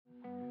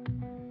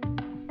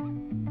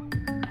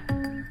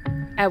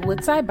At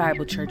Woodside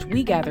Bible Church,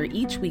 we gather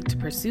each week to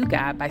pursue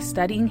God by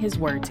studying His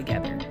Word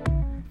together.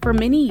 For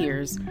many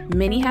years,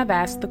 many have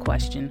asked the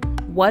question,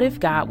 what if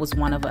God was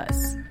one of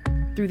us?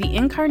 Through the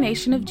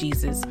incarnation of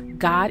Jesus,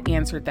 God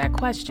answered that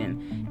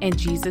question, and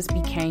Jesus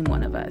became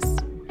one of us.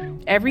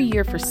 Every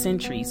year for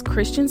centuries,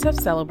 Christians have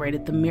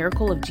celebrated the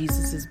miracle of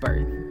Jesus'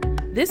 birth.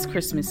 This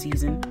Christmas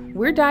season,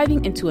 we're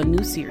diving into a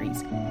new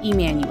series,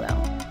 Emmanuel,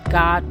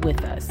 God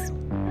with us,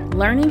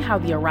 learning how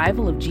the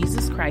arrival of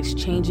Jesus Christ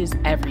changes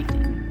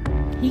everything.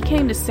 He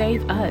came to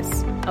save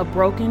us, a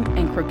broken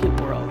and crooked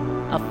world,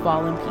 a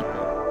fallen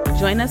people.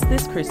 Join us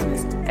this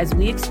Christmas as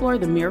we explore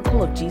the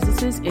miracle of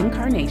Jesus'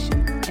 incarnation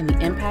and the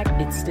impact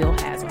it still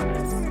has on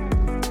us.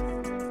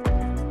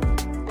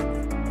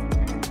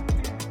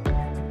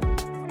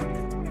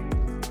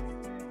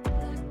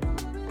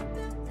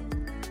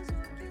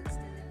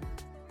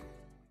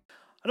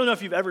 I don't know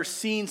if you've ever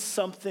seen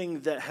something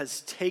that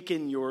has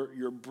taken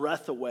your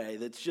breath away,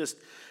 that's just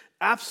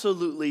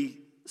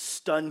absolutely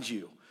stunned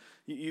you.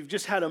 You've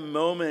just had a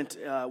moment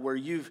where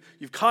you've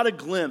caught a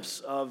glimpse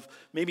of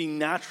maybe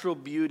natural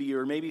beauty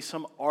or maybe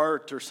some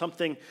art or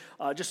something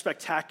just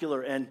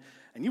spectacular, and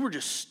you were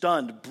just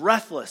stunned,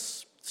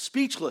 breathless,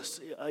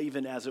 speechless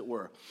even, as it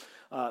were.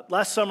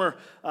 Last summer,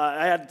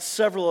 I had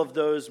several of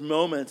those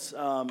moments,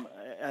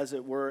 as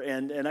it were,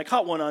 and I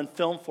caught one on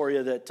film for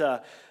you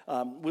that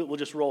we'll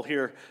just roll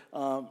here,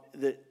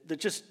 that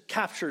just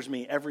captures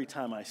me every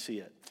time I see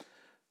it.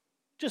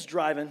 Just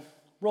driving,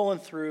 rolling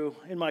through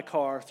in my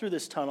car, through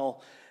this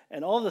tunnel,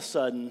 and all of a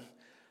sudden,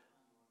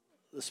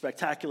 the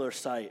spectacular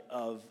sight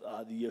of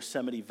the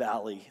Yosemite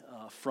Valley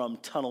from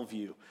tunnel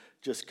view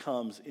just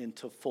comes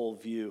into full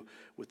view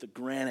with the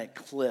granite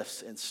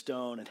cliffs and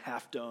stone and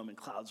half dome and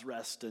Clouds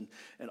Rest and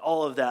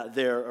all of that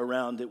there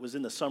around. It was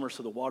in the summer,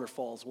 so the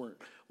waterfalls were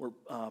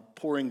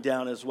pouring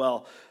down as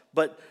well.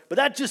 But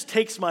that just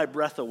takes my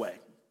breath away,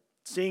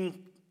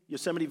 seeing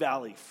Yosemite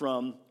Valley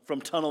from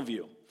tunnel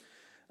view.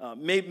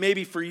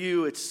 Maybe for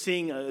you, it's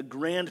seeing a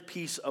grand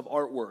piece of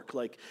artwork,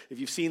 like if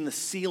you've seen the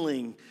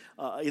ceiling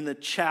in the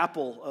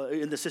chapel,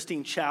 in the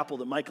Sistine Chapel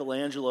that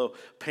Michelangelo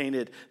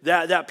painted.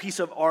 That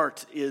piece of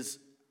art is,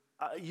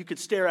 you could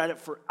stare at it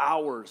for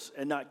hours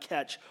and not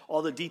catch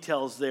all the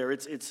details there.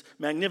 It's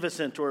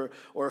magnificent, or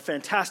a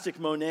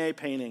fantastic Monet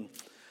painting.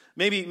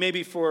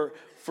 Maybe for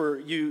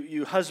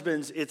you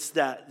husbands, it's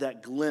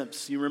that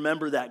glimpse. You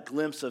remember that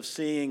glimpse of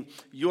seeing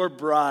your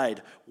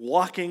bride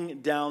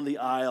walking down the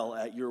aisle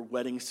at your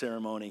wedding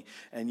ceremony,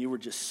 and you were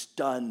just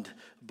stunned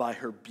by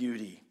her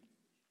beauty.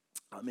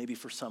 Maybe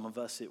for some of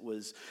us, it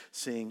was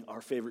seeing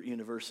our favorite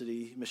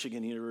university,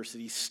 Michigan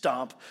University,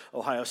 stomp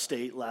Ohio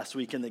State last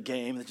week in the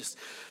game. It just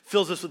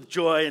fills us with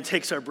joy and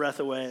takes our breath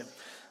away.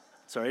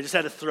 Sorry, I just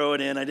had to throw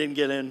it in. I didn't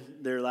get in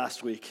there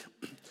last week.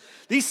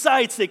 These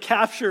sights, they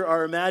capture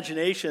our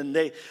imagination.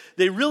 They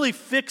really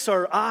fix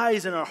our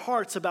eyes and our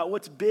hearts about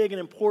what's big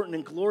and important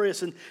and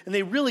glorious, and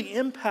they really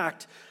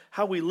impact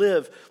how we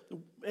live.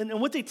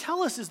 And what they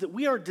tell us is that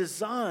we are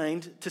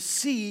designed to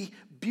see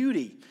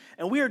beauty.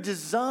 And we are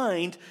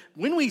designed,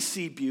 when we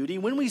see beauty,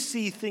 when we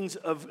see things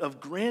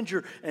of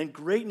grandeur and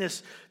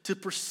greatness, to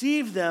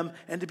perceive them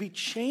and to be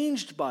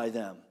changed by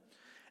them.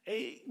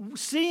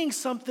 Seeing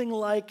something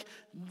like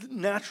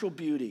natural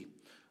beauty,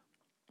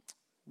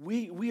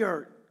 we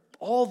are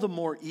all the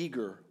more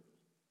eager.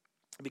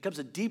 It becomes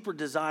a deeper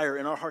desire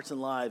in our hearts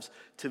and lives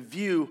to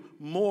view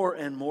more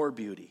and more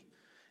beauty.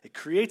 It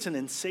creates an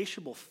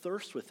insatiable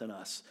thirst within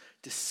us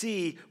to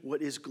see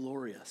what is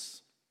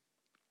glorious.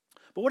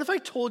 But what if I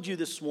told you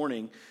this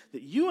morning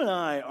that you and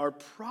I are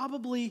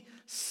probably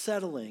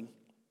settling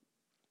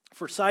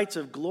for sights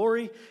of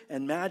glory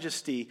and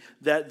majesty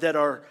that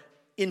are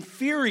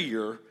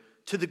inferior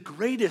to the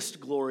greatest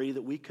glory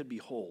that we could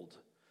behold?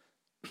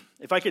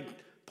 If I could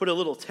put a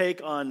little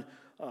take on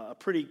a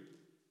pretty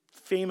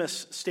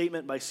famous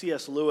statement by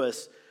C.S.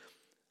 Lewis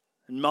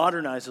and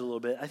modernize it a little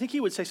bit, I think he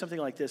would say something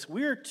like this: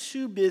 we're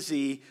too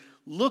busy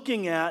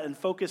looking at and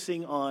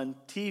focusing on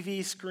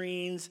TV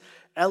screens,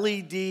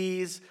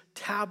 LEDs,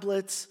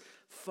 tablets,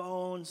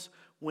 phones,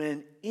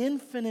 when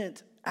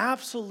infinite,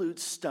 absolute,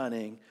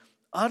 stunning,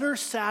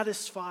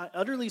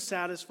 utterly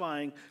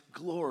satisfying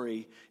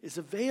glory is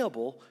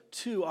available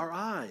to our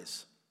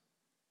eyes.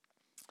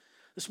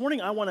 This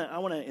morning, I want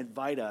to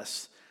invite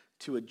us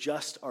to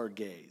adjust our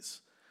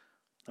gaze.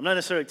 I'm not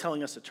necessarily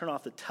telling us to turn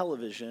off the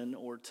television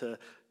or to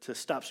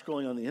stop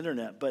scrolling on the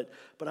internet, but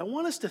I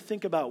want us to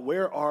think about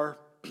where our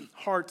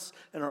hearts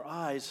and our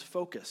eyes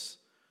focus.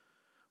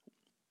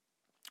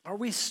 Are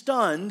we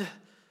stunned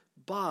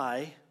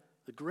by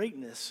the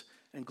greatness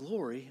and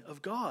glory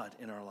of God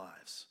in our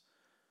lives?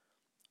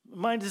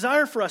 My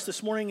desire for us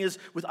this morning is,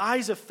 with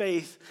eyes of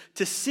faith,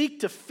 to seek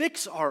to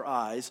fix our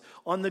eyes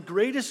on the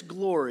greatest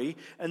glory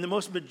and the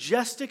most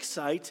majestic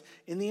sight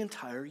in the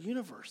entire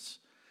universe.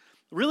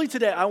 Really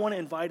today, I want to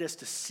invite us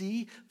to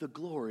see the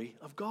glory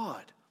of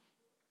God.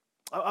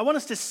 I want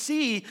us to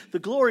see the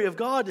glory of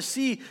God, to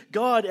see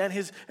God and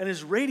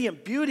his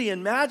radiant beauty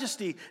and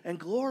majesty and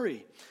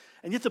glory.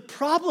 And yet the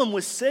problem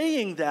with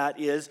saying that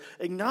is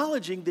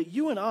acknowledging that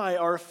you and I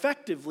are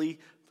effectively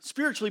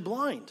spiritually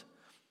blind.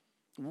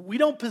 We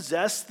don't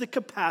possess the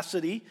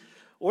capacity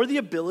or the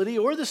ability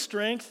or the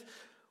strength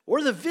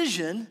or the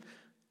vision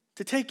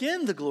to take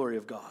in the glory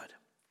of God.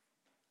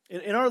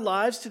 In our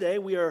lives today,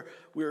 we're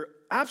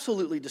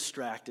absolutely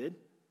distracted,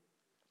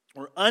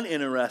 we're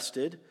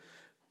uninterested,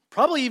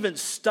 probably even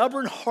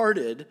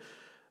stubborn-hearted,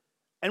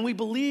 and we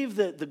believe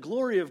that the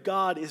glory of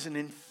God is an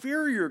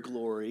inferior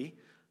glory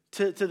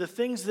to the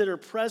things that are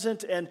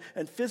present and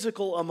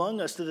physical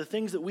among us, to the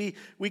things that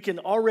we can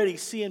already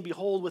see and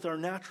behold with our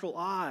natural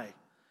eye.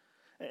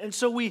 And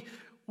so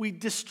we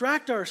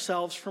distract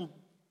ourselves from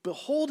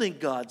beholding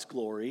God's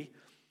glory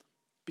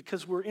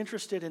because we're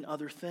interested in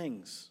other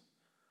things.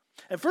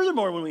 And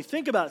furthermore, when we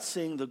think about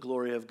seeing the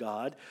glory of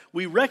God,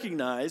 we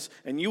recognize,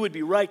 and you would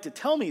be right to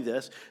tell me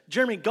this,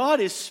 Jeremy, God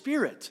is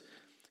spirit.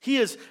 He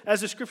is,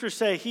 as the scriptures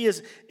say, he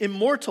is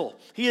immortal.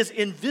 He is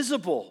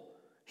invisible.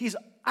 He's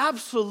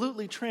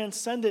absolutely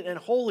transcendent and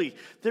holy.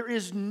 There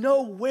is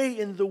no way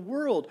in the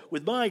world,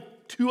 with my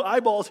two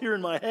eyeballs here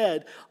in my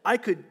head, I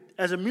could,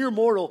 as a mere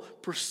mortal,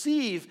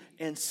 perceive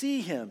and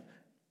see him.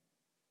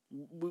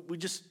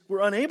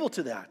 We're unable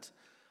to that.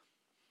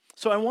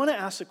 So I want to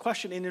ask the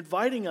question, in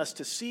inviting us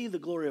to see the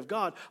glory of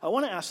God, I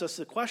want to ask us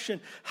the question,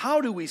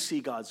 how do we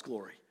see God's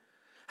glory?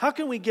 How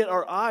can we get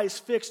our eyes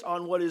fixed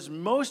on what is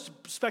most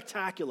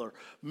spectacular,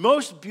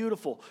 most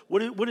beautiful,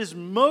 what is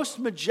most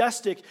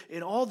majestic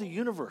in all the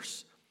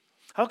universe?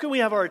 How can we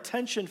have our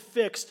attention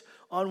fixed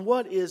on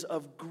what is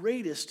of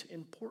greatest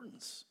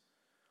importance?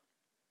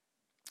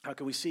 How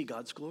can we see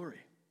God's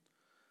glory?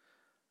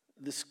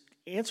 This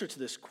answer to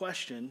this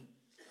question,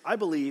 I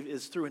believe,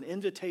 is through an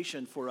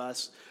invitation for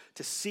us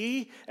to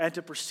see and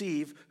to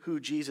perceive who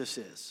Jesus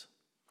is.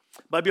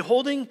 By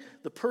beholding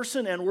the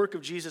person and work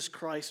of Jesus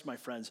Christ, my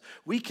friends,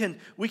 we can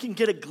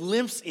get a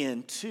glimpse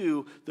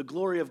into the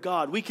glory of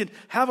God. We can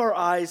have our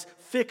eyes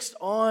fixed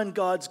on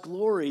God's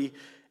glory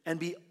and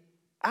be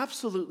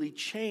absolutely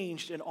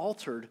changed and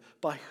altered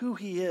by who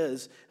he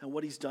is and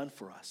what he's done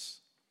for us.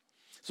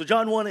 So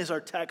John 1 is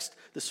our text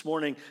this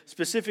morning,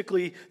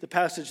 specifically the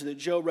passage that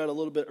Joe read a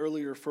little bit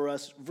earlier for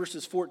us,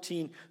 verses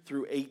 14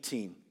 through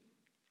 18.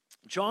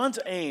 John's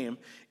aim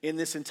in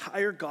this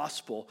entire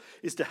gospel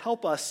is to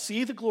help us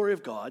see the glory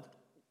of God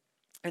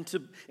and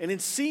in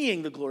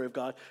seeing the glory of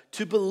God,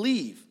 to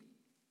believe.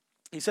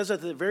 He says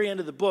at the very end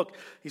of the book,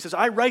 he says,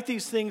 I write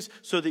these things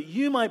so that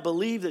you might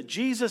believe that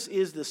Jesus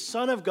is the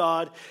Son of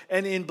God,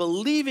 and in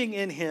believing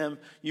in him,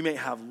 you may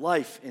have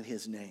life in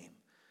his name.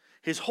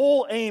 His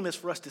whole aim is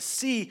for us to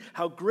see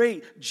how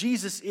great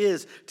Jesus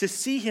is, to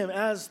see him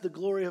as the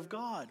glory of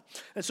God.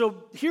 And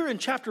so here in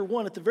chapter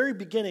 1, at the very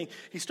beginning,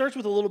 he starts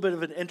with a little bit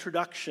of an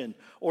introduction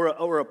or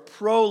a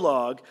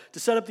prologue to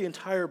set up the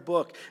entire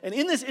book. And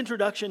in this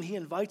introduction, he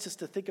invites us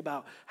to think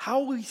about how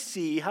we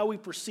see, how we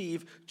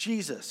perceive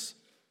Jesus.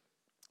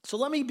 So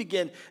let me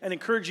begin and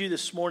encourage you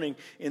this morning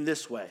in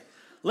this way.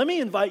 Let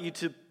me invite you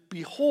to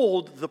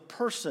behold the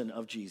person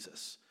of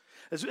Jesus.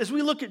 As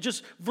we look at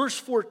just verse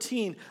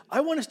 14,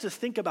 I want us to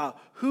think about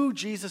who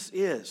Jesus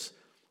is.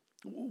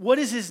 What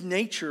is his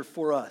nature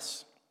for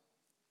us?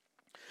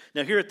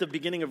 Now here at the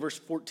beginning of verse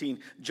 14,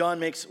 John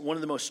makes one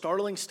of the most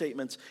startling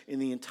statements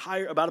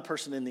about a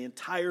person in the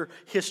entire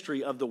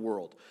history of the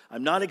world.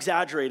 I'm not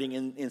exaggerating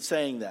in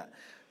saying that.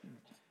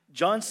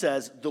 John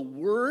says, the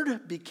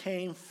Word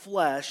became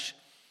flesh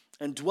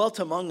and dwelt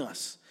among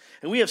us.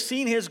 And we have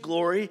seen his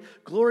glory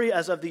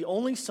as of the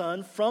only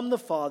Son from the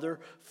Father,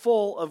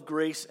 full of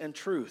grace and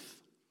truth.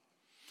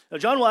 Now,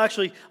 John will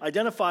actually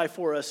identify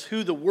for us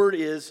who the Word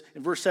is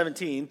in verse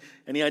 17,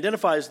 and he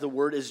identifies the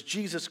Word as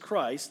Jesus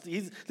Christ.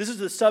 This is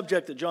the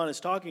subject that John is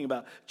talking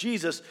about,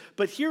 Jesus.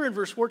 But here in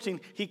verse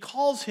 14, he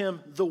calls him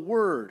the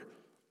Word.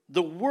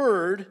 The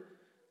Word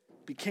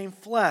became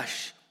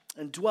flesh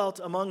and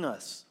dwelt among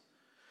us.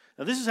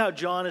 Now, this is how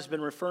John has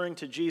been referring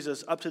to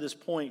Jesus up to this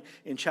point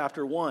in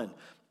chapter 1.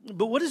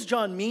 But what does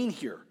John mean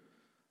here?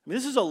 I mean,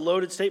 this is a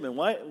loaded statement.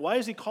 Why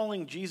is he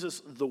calling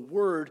Jesus the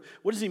Word?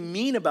 What does he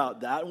mean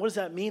about that? And what does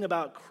that mean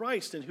about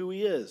Christ and who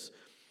he is?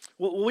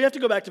 Well, we have to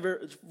go back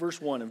to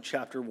verse 1 of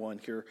chapter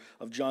 1 here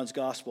of John's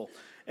Gospel.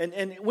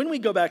 And when we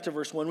go back to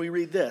verse 1, we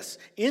read this.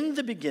 In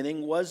the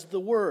beginning was the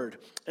Word,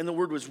 and the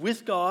Word was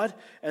with God,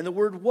 and the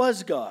Word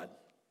was God.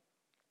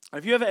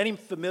 If you have any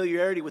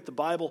familiarity with the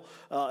Bible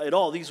at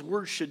all, these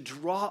words should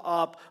draw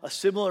up a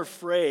similar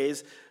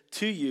phrase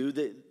to you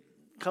that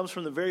comes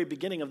from the very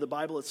beginning of the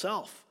Bible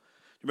itself.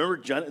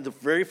 Remember the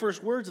very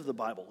first words of the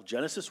Bible,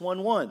 Genesis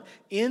 1:1.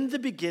 In the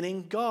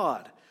beginning,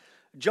 God.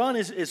 John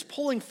is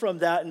pulling from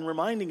that and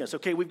reminding us,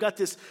 okay, we've got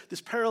this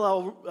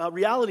parallel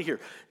reality here.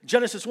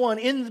 Genesis 1,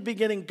 in the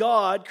beginning,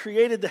 God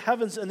created the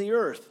heavens and the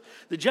earth.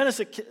 The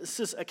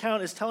Genesis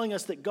account is telling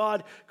us that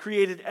God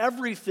created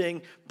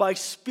everything by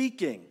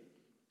speaking.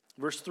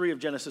 Verse 3 of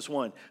Genesis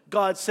 1,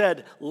 God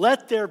said,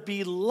 let there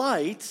be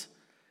light,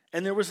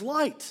 and there was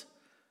light.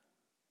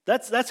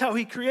 That's how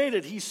he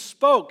created. He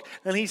spoke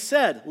and he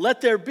said,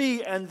 let there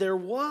be, and there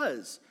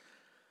was.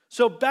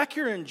 So back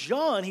here in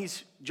John,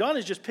 John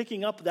is just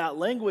picking up that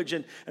language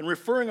and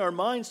referring our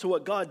minds to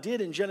what God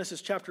did in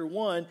Genesis chapter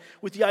 1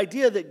 with the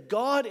idea that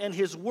God and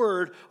his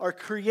word are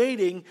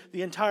creating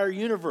the entire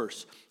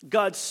universe.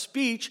 God's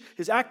speech,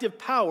 his active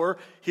power,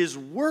 his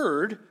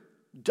word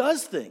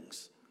does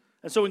things.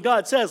 And so when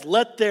God says,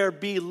 "Let there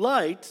be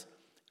light,"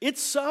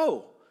 it's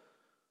so.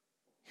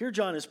 Here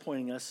John is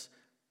pointing us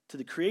to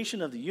the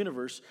creation of the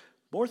universe.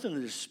 More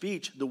than the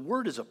speech, the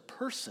word is a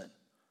person.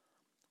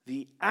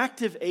 The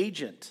active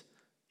agent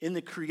in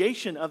the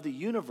creation of the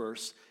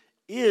universe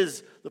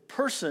is the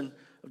person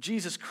of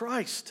Jesus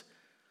Christ.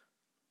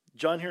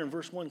 John here in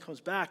verse 1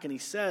 comes back and he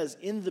says,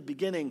 "In the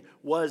beginning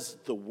was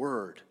the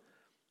Word."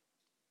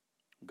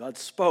 God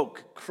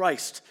spoke,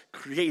 Christ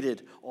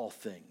created all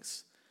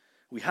things.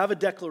 We have a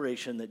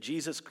declaration that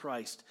Jesus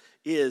Christ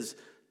is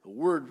the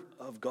Word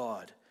of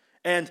God.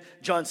 And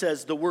John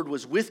says the Word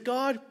was with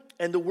God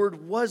and the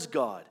Word was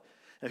God.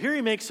 Now here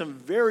he makes some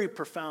very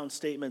profound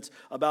statements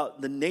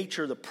about the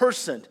nature, the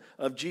person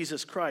of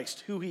Jesus Christ,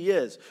 who he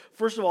is.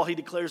 First of all, he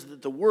declares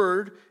that the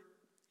Word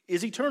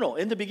is eternal.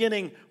 In the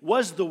beginning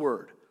was the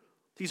Word.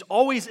 He's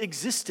always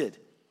existed.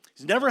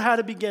 He's never had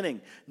a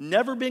beginning,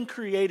 never been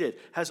created,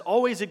 has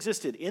always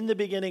existed. In the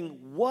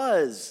beginning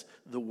was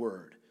the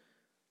Word,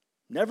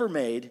 never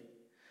made.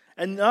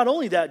 And not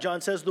only that,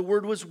 John says the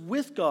Word was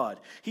with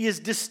God. He is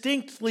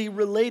distinctly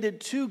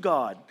related to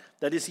God.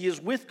 That is, he is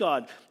with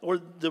God. Or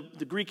the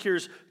Greek here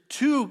is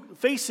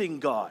facing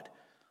God.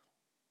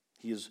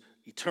 He is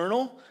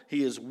eternal.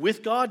 He is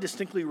with God,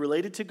 distinctly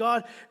related to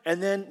God.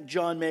 And then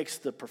John makes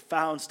the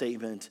profound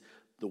statement,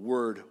 the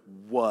Word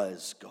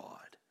was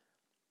God,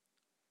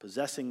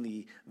 possessing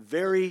the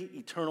very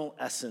eternal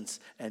essence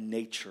and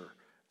nature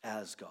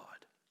as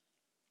God.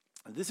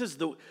 And this is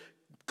the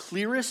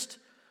clearest,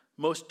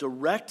 most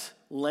direct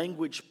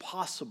language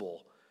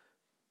possible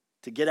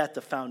to get at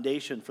the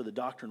foundation for the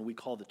doctrine we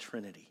call the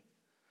Trinity.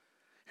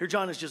 Here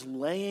John is just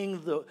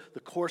laying the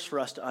course for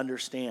us to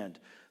understand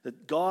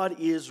that God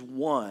is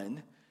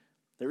one.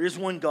 There is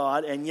one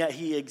God, and yet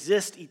he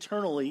exists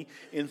eternally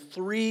in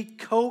three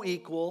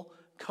co-equal,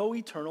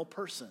 co-eternal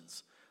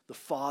persons: the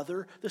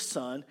Father, the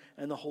Son,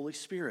 and the Holy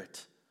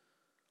Spirit.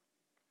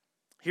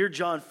 Here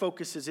John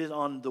focuses in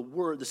on the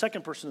Word, the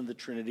second person of the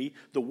Trinity,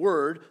 the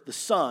Word, the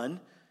Son,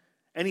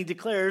 and he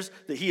declares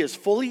that he is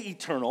fully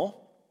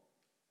eternal.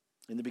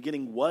 In the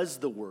beginning was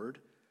the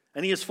Word.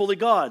 And he is fully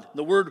God.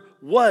 The Word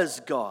was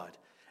God.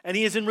 And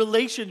he is in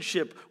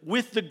relationship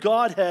with the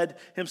Godhead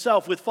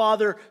himself, with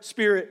Father,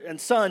 Spirit,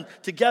 and Son.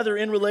 Together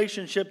in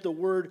relationship, the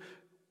Word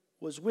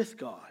was with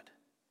God.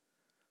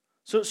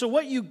 So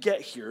what you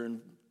get here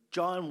in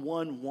John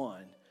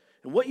 1:1,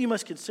 and what you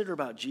must consider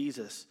about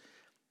Jesus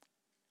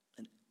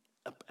and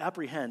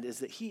apprehend, is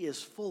that he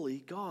is fully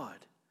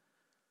God.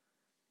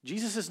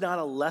 Jesus is not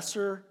a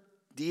lesser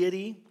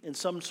deity in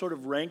some sort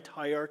of ranked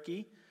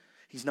hierarchy.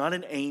 He's not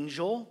an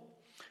angel.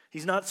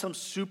 He's not some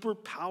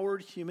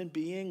super-powered human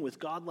being with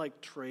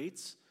godlike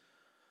traits.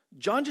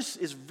 John just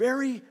is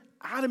very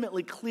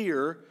adamantly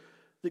clear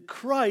that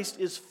Christ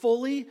is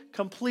fully,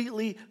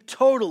 completely,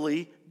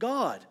 totally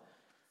God.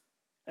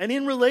 And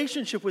in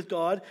relationship with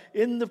God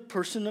in the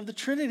person of the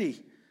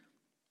Trinity.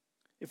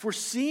 If we're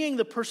seeing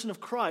the person of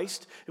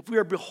Christ, if we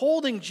are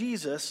beholding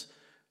Jesus,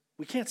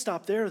 we can't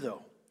stop there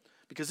though.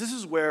 Because this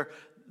is where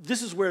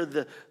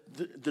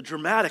the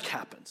dramatic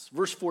happens.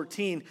 Verse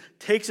 14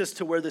 takes us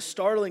to where this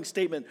startling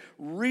statement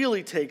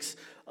really takes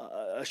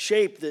a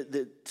shape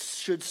that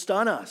should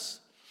stun us.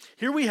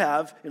 Here we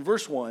have, in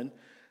verse 1,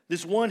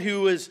 this one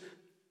who is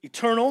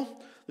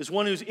eternal, this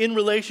one who's in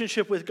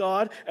relationship with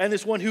God, and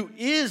this one who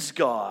is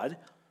God.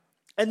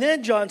 And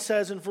then John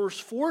says in verse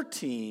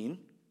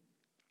 14,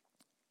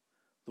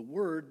 the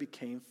Word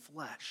became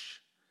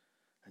flesh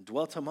and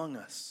dwelt among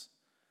us.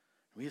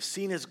 We have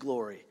seen his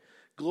glory.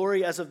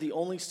 Glory as of the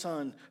only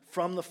Son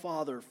from the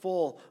Father,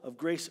 full of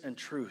grace and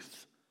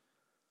truth.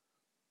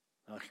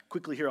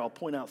 Quickly here, I'll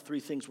point out three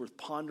things worth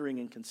pondering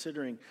and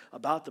considering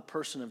about the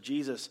person of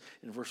Jesus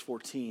in verse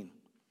 14.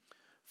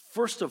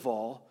 First of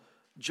all,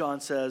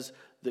 John says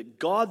that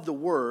God the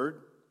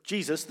Word,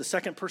 Jesus, the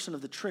second person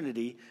of the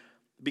Trinity,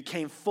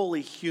 became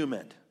fully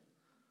human.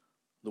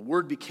 The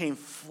Word became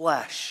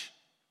flesh.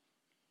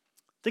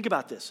 Think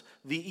about this.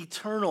 The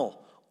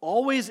eternal,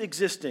 always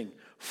existing,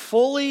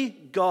 fully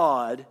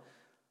God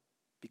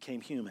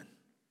became human.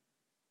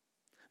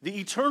 The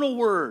eternal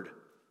Word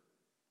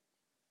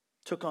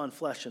took on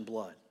flesh and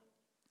blood.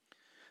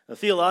 The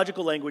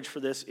theological language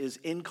for this is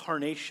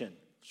incarnation.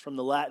 It's from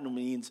the Latin,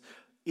 means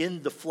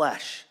in the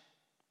flesh.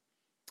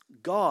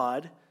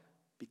 God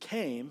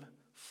became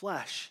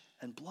flesh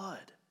and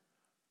blood.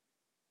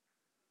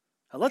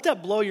 Now let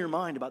that blow your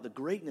mind about the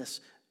greatness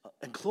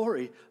and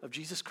glory of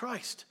Jesus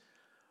Christ.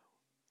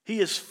 He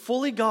is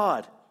fully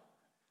God,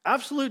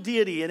 absolute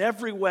deity in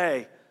every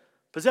way,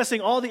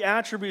 possessing all the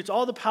attributes,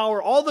 all the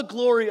power, all the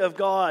glory of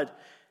God,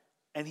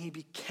 and he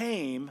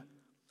became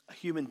a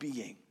human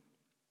being.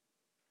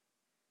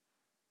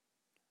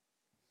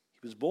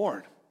 He was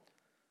born.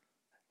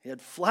 He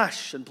had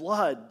flesh and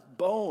blood,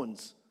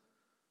 bones.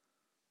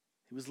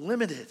 He was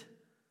limited.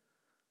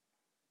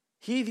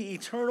 He, the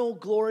eternal,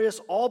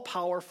 glorious,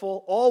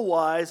 all-powerful,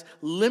 all-wise,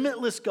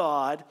 limitless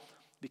God,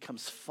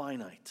 becomes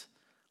finite,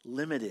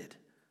 limited,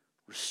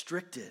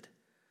 restricted,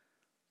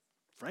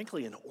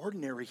 frankly, an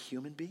ordinary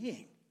human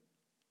being.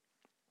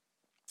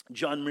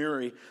 John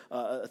Murray,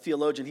 a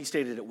theologian, he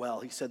stated it well.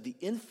 He said, "The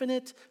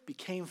infinite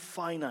became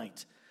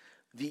finite.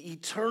 The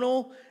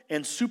eternal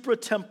and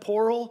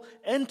supratemporal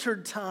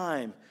entered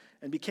time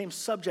and became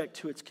subject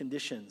to its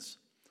conditions.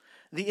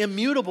 The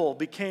immutable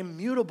became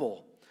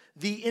mutable.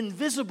 The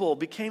invisible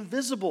became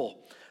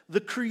visible. The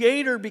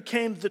creator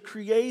became the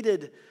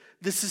created.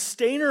 The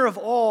sustainer of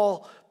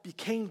all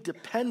became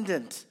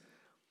dependent.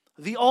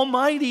 The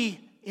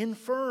almighty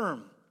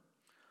infirm."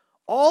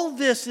 All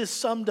this is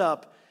summed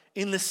up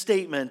in the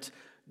statement,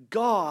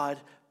 God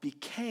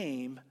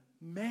became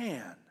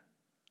man.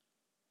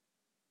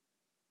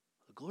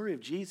 The glory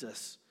of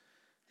Jesus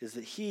is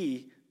that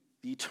he,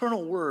 the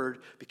eternal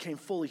Word, became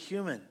fully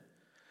human.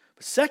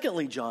 But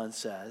secondly, John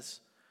says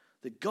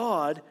that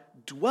God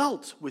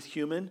dwelt with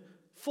human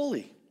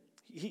fully.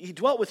 He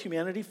dwelt with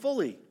humanity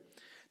fully.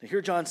 Now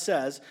here John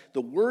says,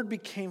 the Word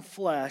became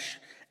flesh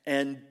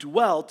and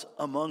dwelt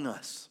among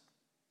us.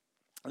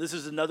 This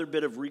is another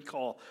bit of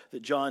recall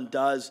that John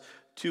does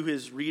to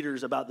his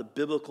readers about the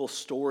biblical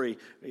story.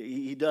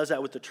 He does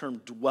that with the term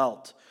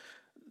dwelt.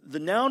 The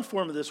noun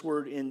form of this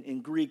word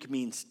in Greek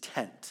means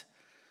tent.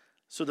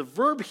 So the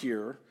verb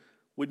here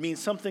would mean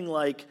something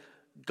like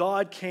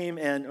God came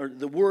or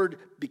the Word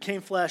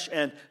became flesh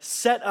and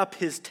set up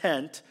his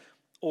tent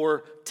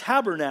or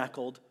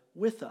tabernacled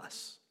with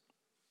us.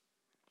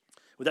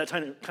 With that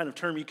kind of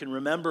term, you can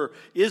remember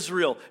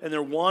Israel and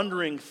they're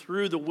wandering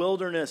through the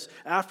wilderness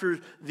after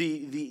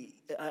the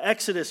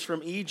exodus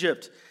from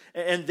Egypt.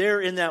 And there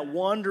in that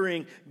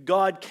wandering,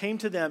 God came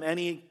to them and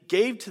he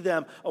gave to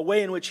them a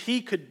way in which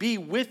he could be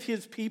with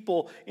his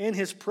people in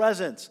his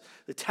presence,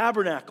 the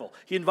tabernacle.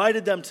 He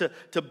invited them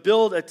to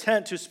build a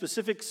tent to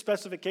specific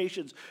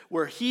specifications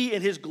where he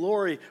in his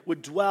glory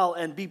would dwell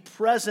and be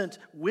present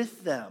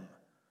with them.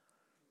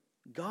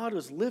 God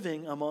was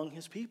living among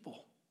his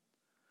people.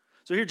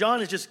 So here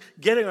John is just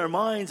getting our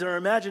minds and our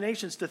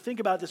imaginations to think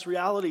about this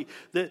reality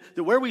that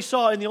where we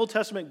saw in the Old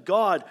Testament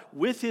God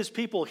with his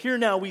people, here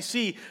now we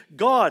see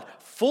God,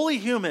 fully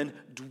human,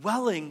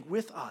 dwelling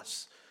with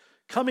us,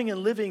 coming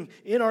and living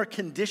in our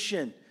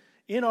condition,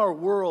 in our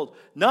world,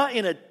 not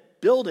in a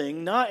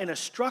building, not in a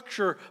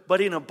structure, but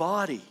in a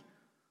body,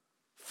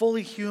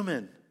 fully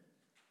human.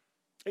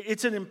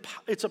 It's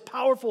a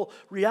powerful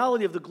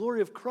reality of the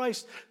glory of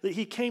Christ that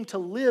he came to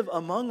live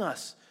among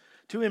us,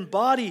 to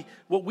embody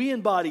what we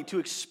embody, to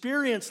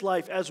experience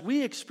life as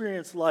we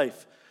experience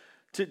life,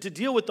 to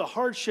deal with the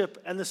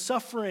hardship and the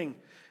suffering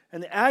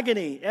and the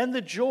agony and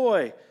the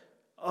joy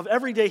of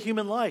everyday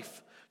human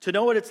life, to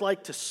know what it's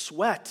like to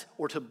sweat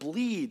or to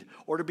bleed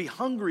or to be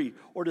hungry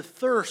or to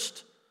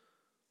thirst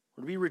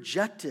or to be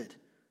rejected.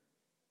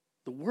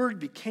 The Word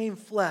became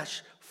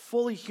flesh,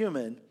 fully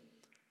human,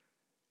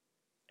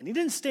 and he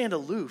didn't stand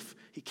aloof.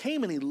 He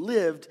came and he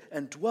lived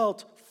and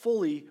dwelt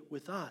fully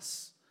with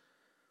us.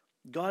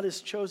 God has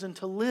chosen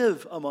to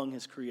live among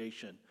his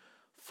creation,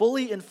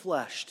 fully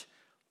enfleshed,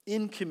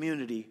 in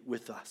community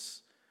with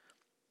us.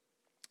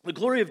 The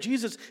glory of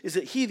Jesus is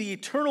that he, the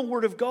eternal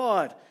Word of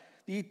God,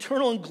 the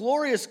eternal and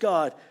glorious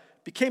God,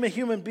 became a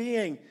human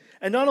being.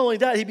 And not only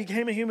that, he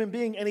became a human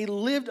being and he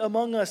lived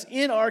among us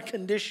in our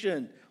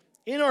condition,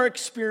 in our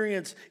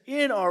experience,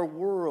 in our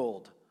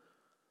world.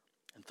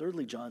 And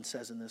thirdly, John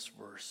says in this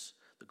verse,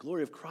 the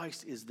glory of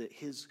Christ is that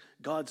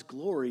God's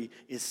glory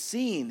is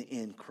seen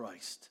in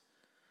Christ.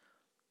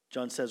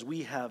 John says,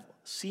 we have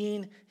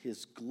seen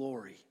his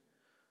glory.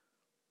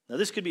 Now,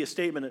 this could be a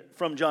statement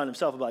from John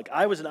himself about,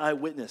 I was an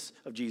eyewitness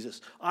of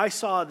Jesus. I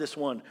saw this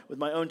one with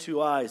my own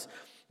two eyes.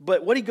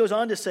 But what he goes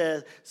on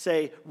to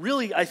say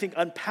really, I think,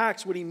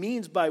 unpacks what he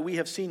means by we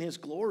have seen his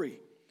glory.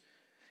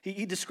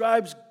 He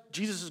describes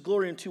Jesus'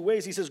 glory in two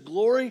ways. He says,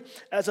 glory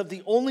as of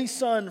the only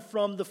Son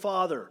from the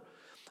Father.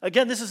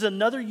 Again, this is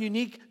another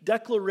unique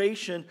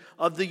declaration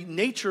of the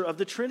nature of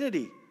the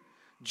Trinity.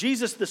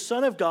 Jesus, the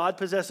Son of God,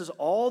 possesses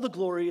all the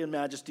glory and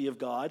majesty of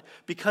God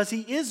because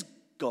he is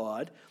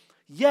God,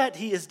 yet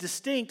he is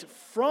distinct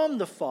from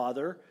the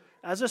Father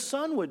as a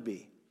son would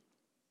be.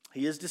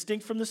 He is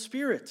distinct from the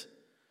Spirit.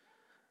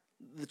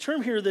 The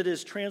term here that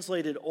is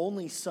translated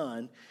only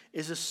Son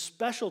is a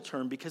special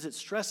term because it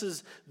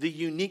stresses the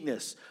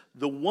uniqueness,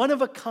 the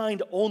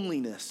one-of-a-kind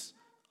onlyness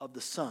of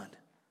the Son,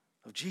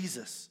 of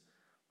Jesus.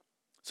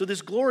 So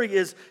this glory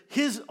is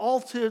his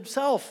all to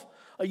himself.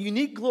 A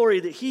unique glory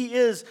that he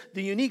is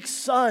the unique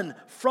Son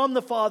from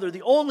the Father,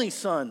 the only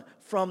Son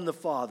from the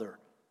Father,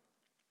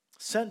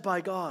 sent by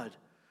God.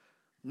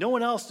 No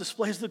one else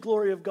displays the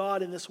glory of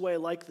God in this way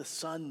like the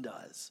Son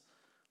does,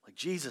 like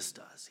Jesus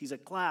does. He's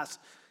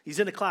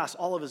in a class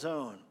all of his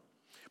own.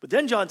 But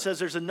then John says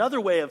there's another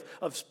way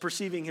of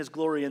perceiving his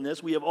glory in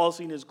this. We have all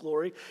seen his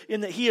glory in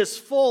that he is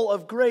full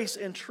of grace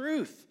and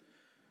truth.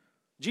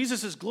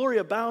 Jesus' glory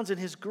abounds in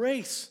his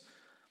grace.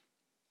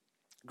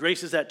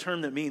 Grace is that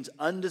term that means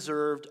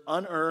undeserved,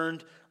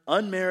 unearned,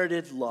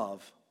 unmerited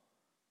love.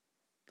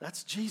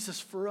 That's Jesus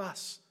for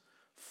us,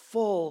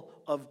 full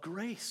of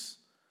grace.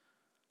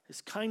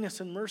 His kindness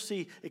and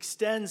mercy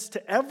extends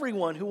to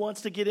everyone who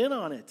wants to get in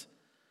on it.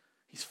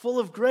 He's full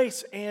of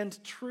grace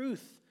and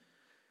truth.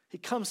 He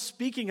comes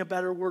speaking a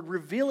better word,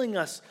 revealing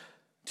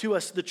to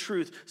us the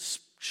truth,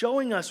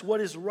 showing us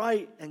what is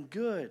right and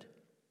good.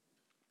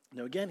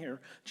 Now again here,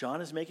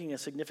 John is making a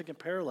significant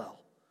parallel.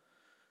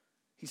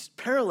 He's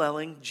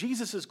paralleling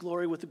Jesus'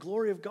 glory with the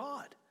glory of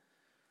God.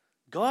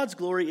 God's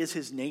glory is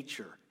his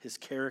nature, his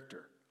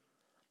character.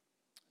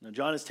 Now,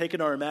 John has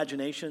taken our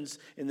imaginations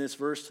in this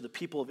verse to the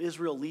people of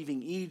Israel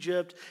leaving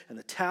Egypt and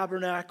the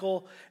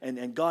tabernacle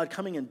and God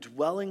coming and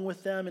dwelling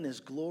with them in his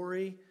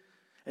glory.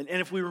 And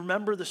if we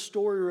remember the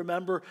story,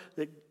 remember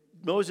that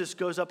Moses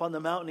goes up on the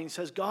mountain and he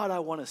says, God, I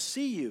want to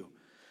see you.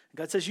 And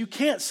God says, you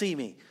can't see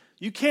me.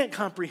 You can't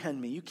comprehend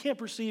me. You can't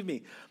perceive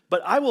me.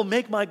 But I will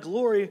make my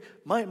glory,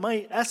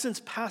 my essence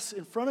pass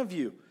in front of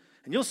you.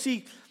 And you'll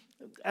see,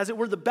 as it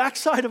were, the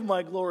backside of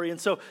my glory.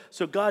 And so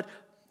God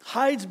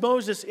hides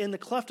Moses in the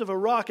cleft of a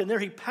rock, and there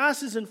he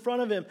passes in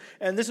front of him.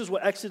 And this is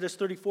what Exodus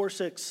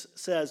 34:6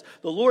 says.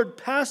 The Lord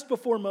passed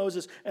before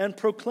Moses and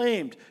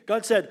proclaimed.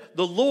 God said,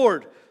 the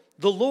Lord,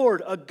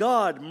 a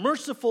God,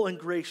 merciful and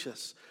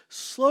gracious,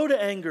 slow to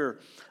anger,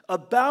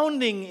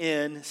 abounding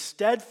in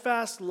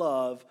steadfast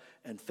love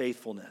and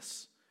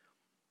faithfulness.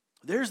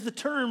 There's the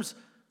terms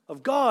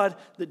of God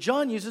that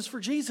John uses for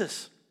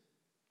Jesus.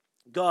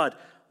 God,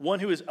 one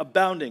who is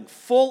abounding,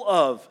 full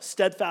of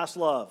steadfast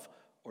love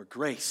or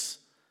grace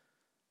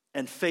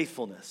and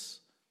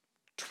faithfulness,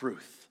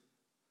 truth.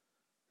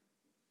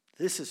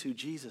 This is who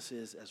Jesus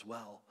is as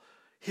well.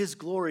 His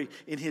glory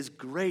in his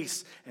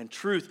grace and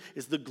truth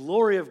is the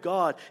glory of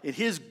God in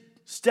his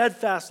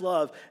steadfast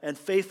love and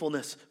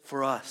faithfulness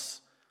for us.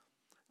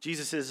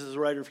 Jesus is, as the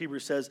writer of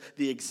Hebrews says,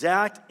 the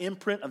exact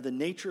imprint of the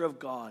nature of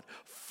God,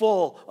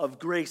 full of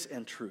grace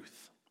and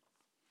truth.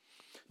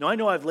 Now, I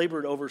know I've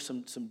labored over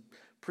some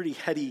pretty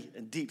heady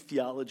and deep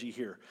theology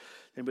here.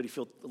 Anybody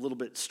feel a little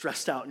bit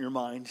stressed out in your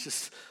mind?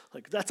 Just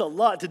like, that's a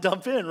lot to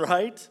dump in,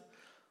 right?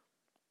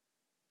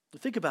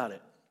 But think about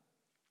it.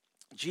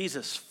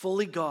 Jesus,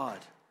 fully God,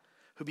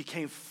 who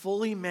became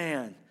fully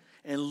man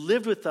and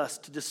lived with us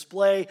to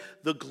display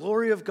the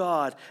glory of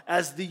God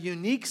as the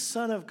unique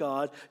Son of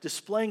God,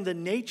 displaying the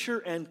nature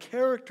and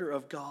character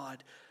of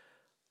God.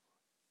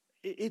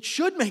 It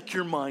should make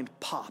your mind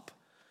pop.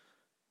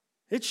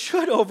 It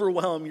should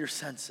overwhelm your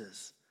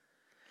senses.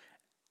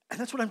 And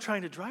that's what I'm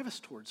trying to drive us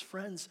towards.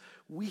 Friends,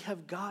 we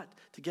have got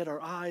to get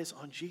our eyes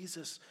on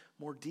Jesus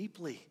more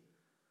deeply.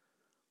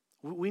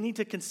 We need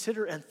to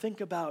consider and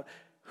think about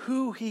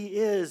who he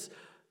is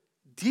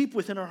deep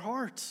within our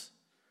hearts.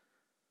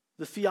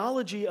 The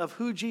theology of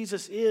who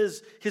Jesus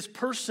is, his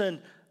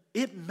person,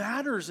 it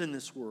matters in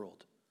this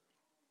world.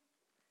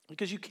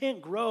 Because you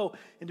can't grow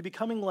into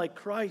becoming like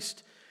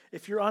Christ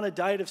if you're on a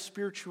diet of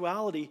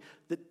spirituality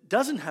that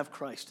doesn't have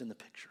Christ in the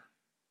picture.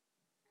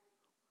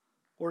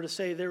 Or to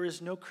say there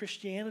is no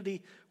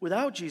Christianity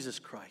without Jesus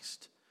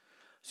Christ.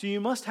 So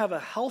you must have a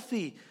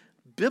healthy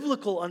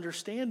biblical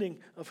understanding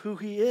of who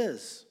he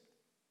is.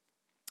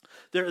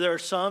 There are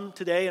some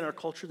today in our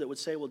culture that would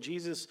say, well,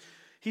 Jesus,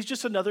 he's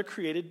just another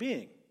created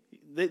being.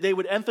 They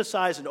would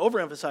emphasize and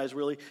overemphasize,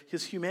 really,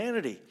 his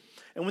humanity.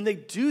 And when they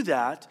do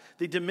that,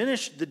 they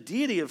diminish the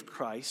deity of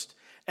Christ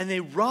and they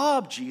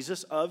rob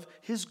Jesus of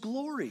his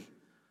glory.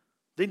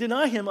 They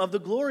deny him of the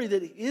glory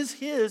that is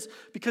his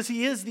because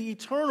he is the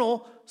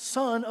eternal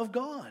Son of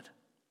God.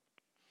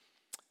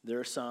 There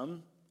are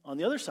some on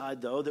the other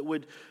side, though, that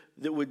would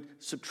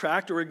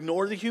subtract or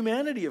ignore the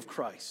humanity of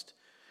Christ.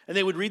 And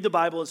they would read the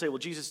Bible and say, well,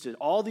 Jesus did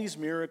all these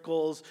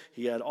miracles.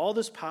 He had all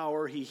this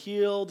power. He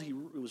healed. He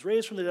was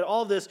raised from the dead.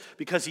 All this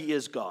because he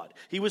is God.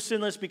 He was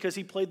sinless because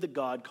he played the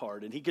God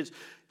card. And he could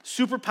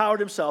superpowered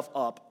himself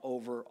up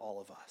over all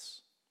of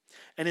us.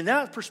 And in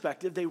that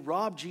perspective, they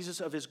robbed Jesus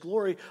of his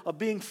glory of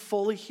being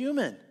fully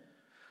human.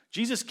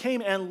 Jesus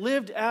came and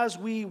lived as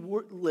we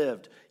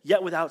lived,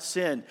 yet without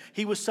sin.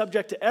 He was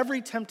subject to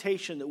every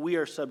temptation that we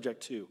are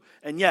subject to,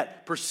 and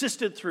yet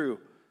persisted through.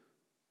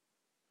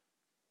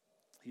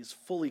 He is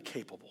fully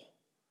capable.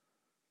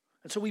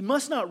 And so we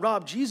must not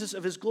rob Jesus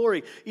of his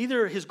glory,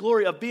 either his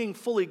glory of being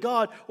fully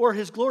God or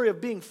his glory of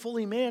being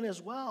fully man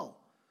as well.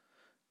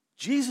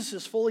 Jesus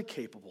is fully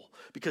capable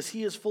because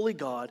he is fully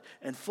God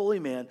and fully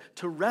man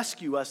to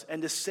rescue us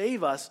and to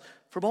save us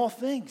from all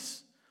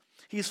things.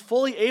 He is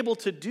fully able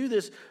to do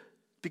this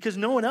because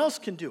no one else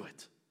can do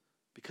it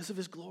because of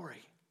his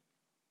glory.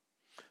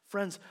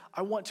 Friends,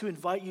 I want to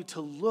invite you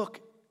to look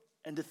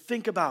and to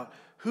think about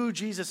who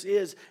Jesus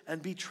is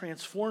and be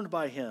transformed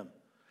by him.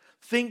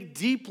 Think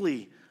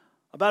deeply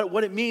about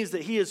what it means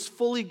that he is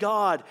fully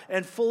God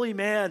and fully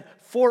man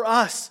for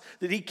us,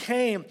 that he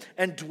came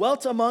and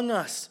dwelt among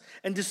us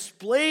and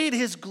displayed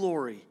his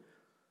glory.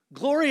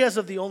 Glory as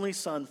of the only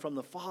Son from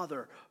the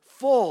Father,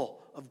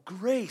 full of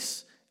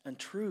grace and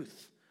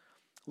truth.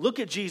 Look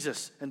at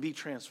Jesus and be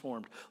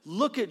transformed.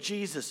 Look at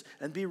Jesus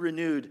and be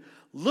renewed.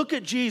 Look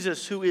at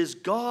Jesus who is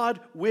God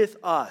with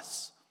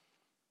us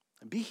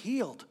and be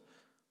healed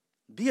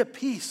Be at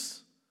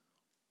peace.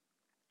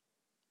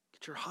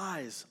 Get your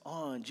eyes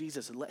on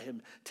Jesus and let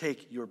him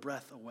take your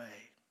breath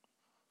away.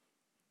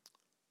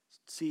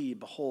 See,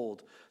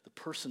 behold, the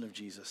person of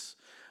Jesus.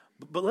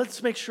 But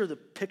let's make sure the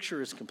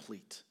picture is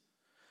complete.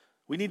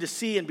 We need to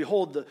see and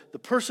behold the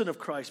person of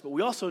Christ, but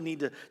we also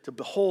need to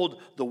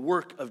behold the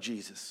work of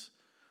Jesus.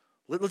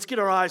 Let's get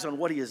our eyes on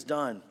what he has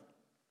done.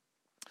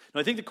 Now,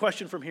 I think the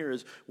question from here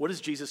is, what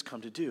does Jesus come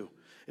to do?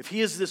 If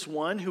he is this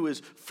one who is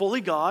fully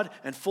God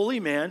and fully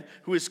man,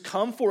 who has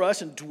come for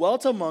us and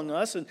dwelt among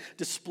us and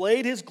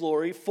displayed his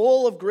glory,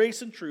 full of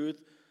grace and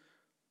truth,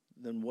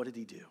 then what did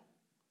he do?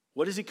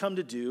 What does he come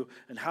to do,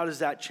 and how does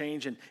that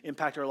change and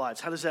impact our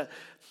lives? How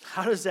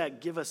does that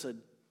give us a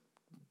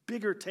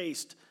bigger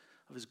taste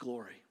of his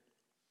glory?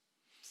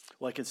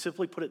 Well, I can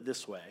simply put it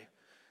this way,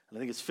 and I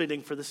think it's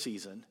fitting for the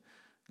season.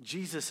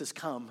 Jesus has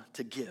come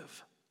to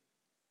give.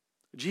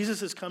 Jesus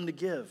has come to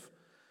give.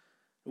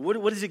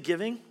 What is he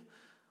giving?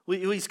 Well,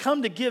 he's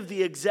come to give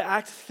the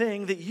exact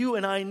thing that you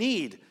and I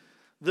need.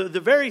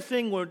 The very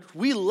thing where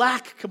we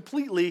lack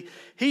completely,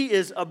 he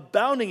is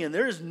abounding in.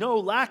 There is no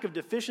lack of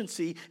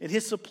deficiency in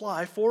his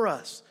supply for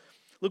us.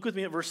 Look with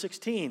me at verse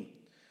 16.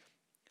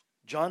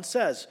 John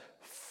says,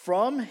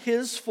 from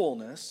his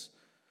fullness,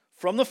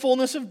 from the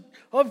fullness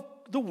of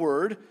the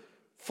word,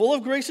 full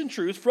of grace and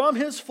truth, from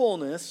his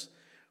fullness,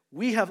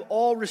 we have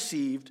all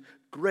received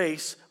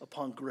grace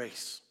upon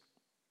grace.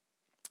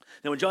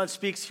 Now, when John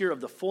speaks here of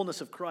the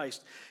fullness of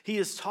Christ, he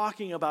is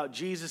talking about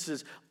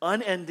Jesus'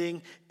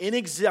 unending,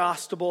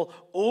 inexhaustible,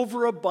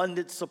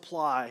 overabundant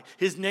supply,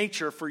 his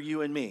nature for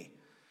you and me.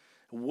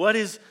 What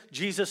is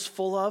Jesus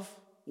full of?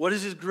 What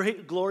does his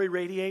great glory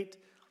radiate?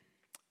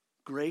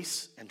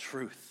 Grace and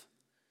truth.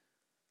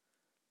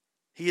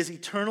 He is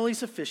eternally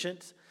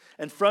sufficient,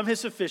 and from his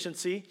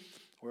sufficiency,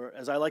 or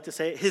as I like to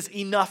say, his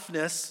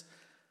enoughness,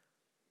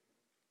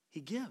 he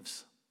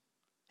gives.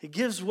 He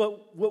gives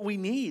what we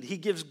need. He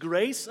gives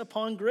grace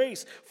upon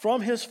grace. From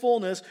his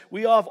fullness,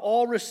 we have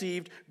all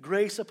received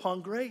grace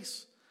upon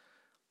grace.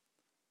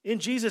 In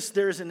Jesus,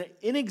 there is an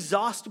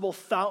inexhaustible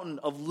fountain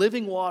of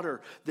living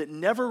water that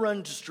never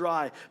runs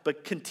dry,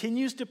 but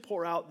continues to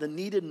pour out the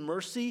needed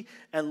mercy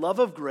and love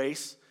of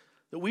grace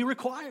that we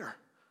require,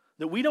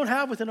 that we don't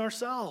have within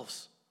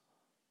ourselves.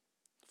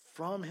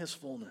 From his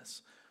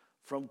fullness,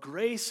 from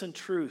grace and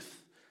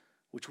truth,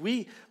 which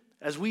we,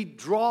 as we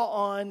draw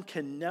on,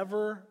 can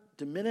never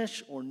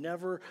diminish or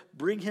never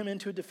bring him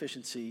into a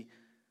deficiency,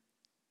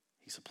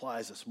 he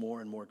supplies us more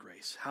and more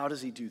grace. How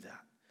does he do that?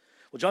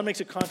 Well, John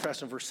makes a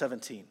contrast in verse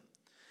 17.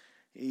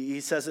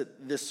 He says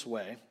it this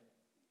way.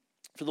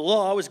 For the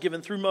law was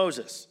given through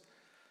Moses.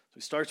 So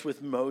he starts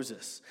with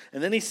Moses.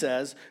 And then he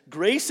says,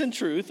 grace and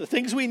truth, the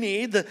things we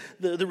need,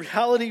 the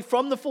reality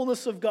from the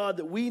fullness of God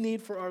that we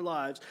need for our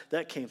lives,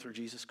 that came through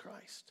Jesus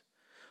Christ.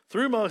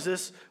 Through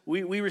Moses,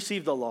 we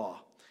receive the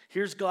law.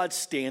 Here's God's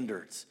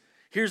standards.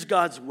 Here's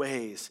God's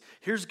ways.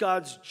 Here's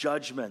God's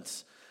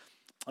judgments.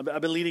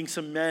 I've been leading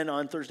some men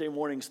on Thursday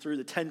mornings through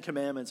the 10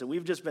 Commandments, and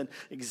we've just been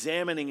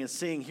examining and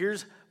seeing,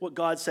 here's what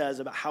God says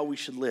about how we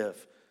should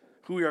live,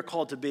 who we are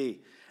called to be.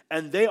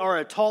 And they are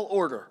a tall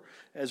order.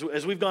 As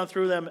we've gone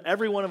through them,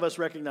 every one of us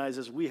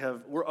recognizes we're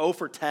 0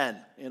 for 10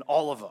 in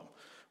all of them,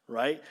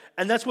 right?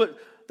 And that's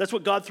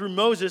what God through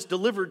Moses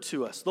delivered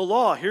to us. The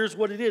law, here's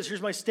what it is.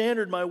 Here's my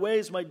standard, my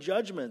ways, my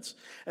judgments.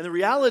 And the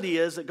reality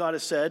is that God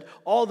has said,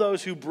 all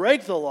those who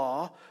break the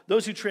law,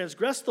 those who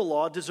transgress the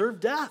law, deserve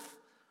death.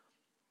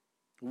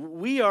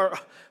 We are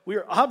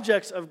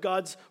objects of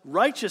God's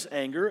righteous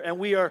anger, and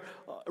we are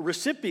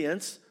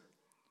recipients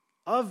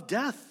of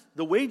death.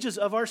 The wages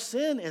of our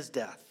sin is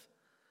death.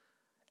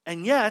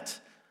 And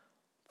yet,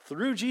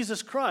 through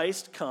Jesus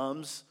Christ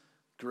comes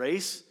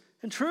grace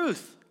and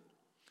truth.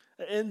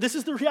 And this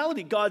is the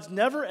reality. God's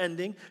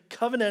never-ending,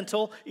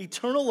 covenantal,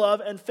 eternal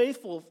love and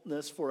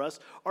faithfulness for us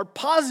are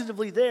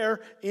positively there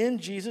in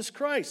Jesus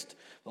Christ.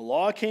 The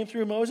law came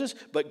through Moses,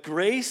 but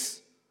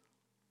grace,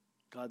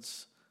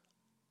 God's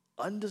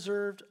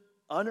undeserved,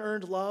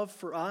 unearned love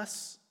for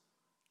us,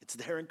 it's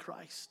there in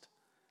Christ.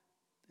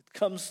 It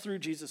comes through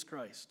Jesus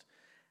Christ.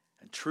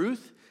 And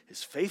truth,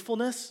 his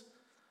faithfulness,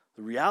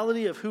 the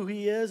reality of who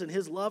he is and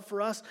his love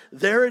for us,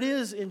 there it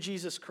is in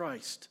Jesus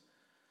Christ.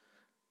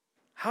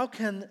 How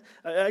can,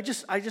 I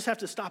just have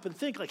to stop and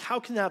think, how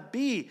can that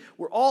be?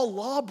 We're all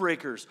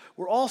lawbreakers.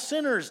 We're all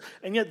sinners.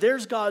 And yet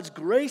there's God's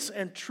grace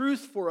and truth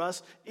for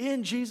us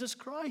in Jesus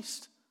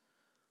Christ.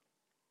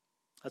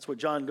 That's what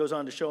John goes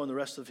on to show in the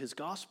rest of his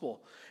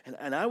gospel.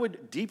 And I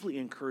would deeply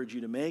encourage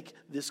you to make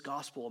this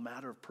gospel a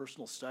matter of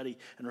personal study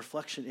and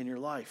reflection in your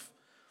life.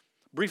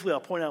 Briefly, I'll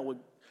point out what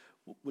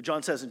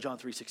John says in John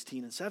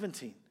 3:16 and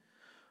 17.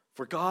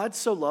 For God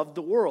so loved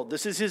the world.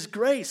 This is his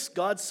grace.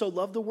 God so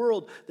loved the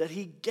world that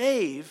he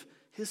gave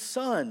his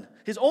son,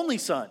 his only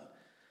son,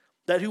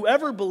 that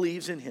whoever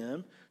believes in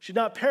him should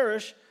not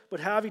perish but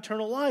have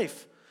eternal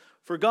life.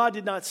 For God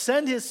did not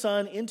send his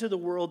son into the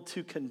world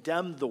to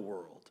condemn the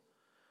world,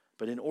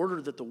 but in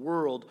order that the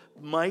world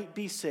might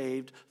be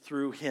saved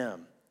through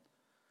him.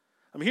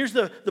 I mean, here's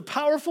the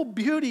powerful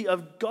beauty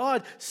of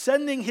God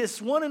sending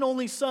his one and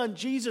only Son,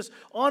 Jesus,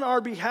 on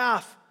our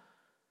behalf.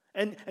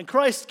 And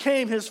Christ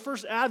came, his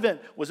first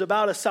advent was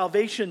about a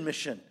salvation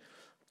mission,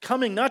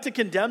 coming not to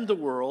condemn the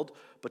world,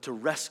 but to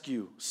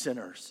rescue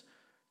sinners,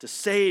 to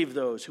save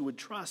those who would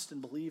trust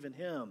and believe in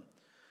him.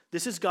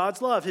 This is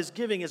God's love, his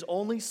giving his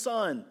only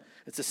Son.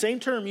 It's the same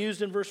term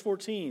used in verse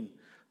 14.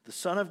 The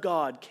Son of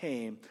God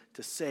came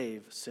to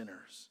save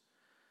sinners.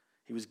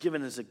 He was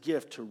given as a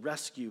gift to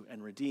rescue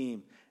and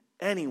redeem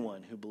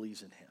anyone who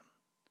believes in him.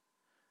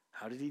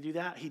 How did he do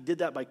that? He did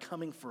that by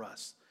coming for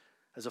us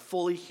as a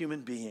fully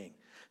human being,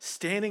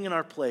 standing in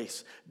our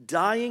place,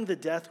 dying the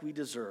death we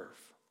deserve.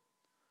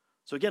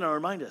 So again, I'll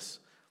remind us,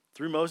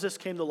 through Moses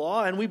came the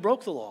law, and we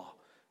broke the law.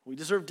 We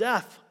deserve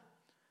death.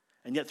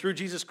 And yet through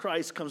Jesus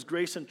Christ comes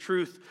grace and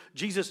truth.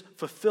 Jesus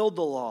fulfilled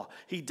the law.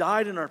 He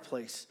died in our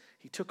place.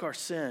 He took our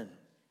sin.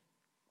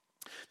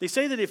 They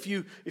say that if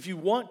you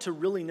want to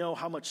really know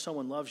how much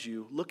someone loves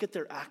you, look at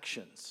their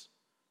actions.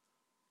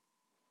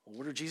 Well,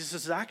 what are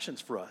Jesus'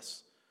 actions for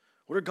us?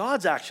 What are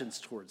God's actions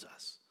towards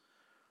us?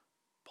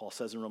 Paul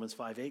says in Romans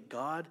 5:8,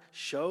 God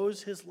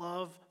shows his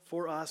love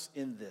for us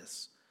in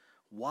this.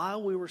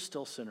 While we were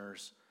still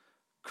sinners,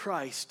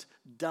 Christ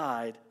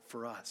died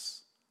for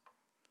us.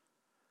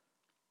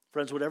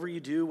 Friends, whatever you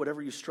do,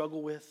 whatever you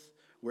struggle with,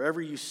 wherever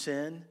you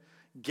sin,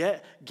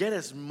 get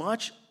as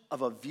much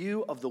of a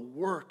view of the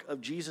work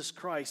of Jesus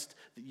Christ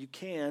that you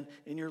can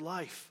in your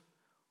life.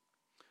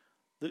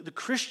 The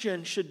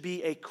Christian should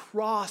be a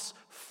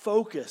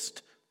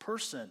cross-focused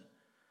person,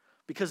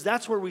 because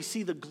that's where we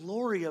see the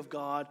glory of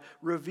God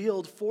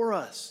revealed for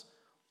us.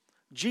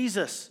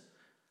 Jesus,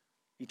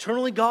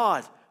 eternally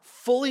God,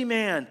 fully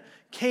man,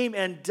 came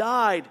and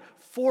died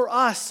for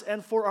us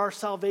and for our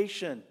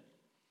salvation.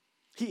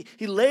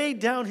 He laid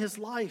down his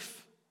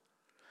life.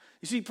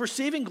 You see,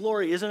 perceiving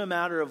glory isn't a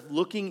matter of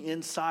looking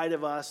inside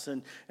of us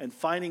and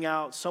finding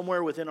out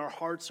somewhere within our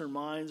hearts or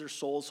minds or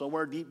souls,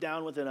 somewhere deep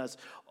down within us,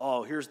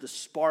 oh, here's the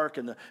spark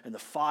and the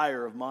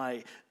fire of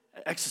my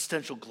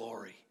existential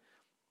glory.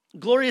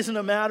 Glory isn't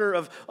a matter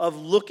of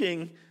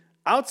looking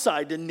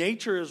outside to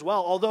nature as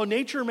well. Although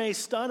nature may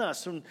stun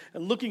us and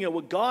looking at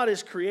what God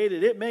has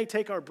created, it may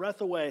take our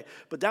breath away,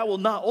 but that will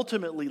not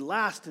ultimately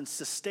last and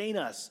sustain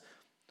us.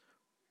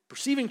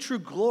 Perceiving true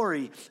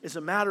glory is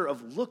a matter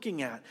of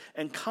looking at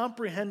and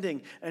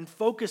comprehending and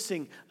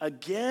focusing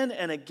again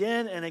and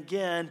again and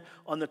again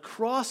on the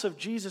cross of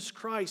Jesus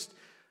Christ,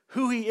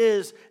 who he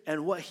is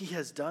and what he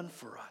has done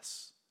for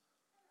us.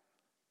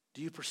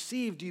 Do you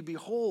perceive, do you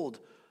behold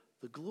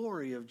the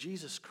glory of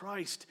Jesus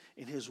Christ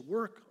in his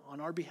work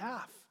on our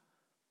behalf?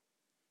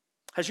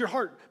 Has your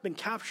heart been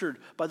captured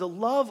by the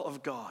love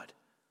of God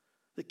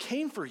that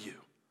came for you?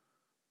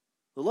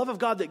 The love of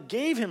God that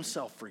gave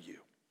himself for you,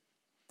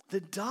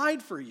 that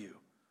died for you?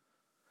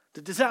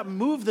 Does that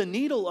move the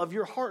needle of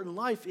your heart and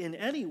life in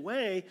any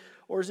way,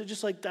 or is it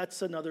just like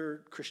that's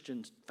another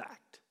Christian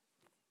fact?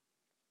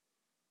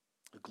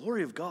 The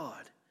glory of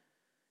God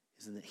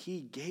is in that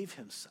he gave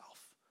himself.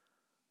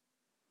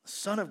 The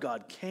Son of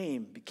God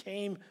came,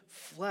 became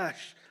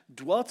flesh,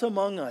 dwelt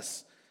among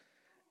us,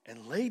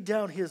 and laid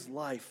down his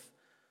life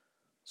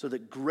so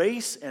that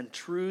grace and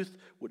truth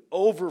would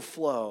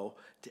overflow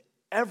to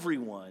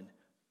everyone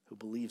who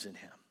believes in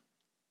him.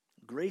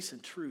 Grace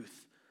and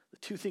truth, the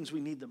two things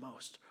we need the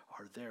most,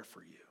 are there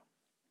for you.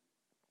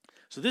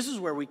 So this is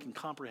where we can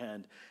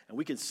comprehend and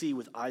we can see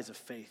with eyes of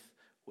faith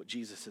what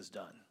Jesus has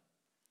done.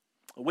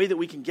 A way that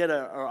we can get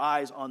our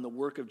eyes on the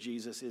work of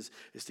Jesus is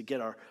to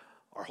get our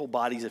whole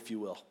bodies, if you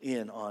will,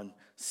 in on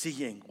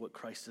seeing what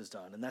Christ has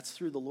done. And that's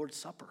through the Lord's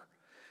Supper.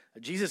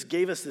 Jesus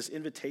gave us this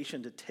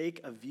invitation to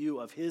take a view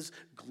of his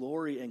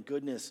glory and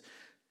goodness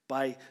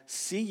by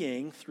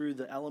seeing through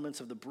the elements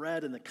of the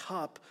bread and the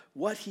cup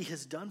what he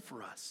has done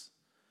for us.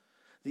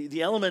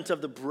 The element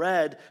of the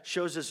bread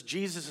shows us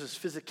Jesus'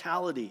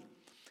 physicality,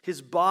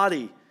 his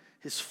body,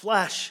 his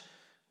flesh,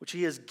 which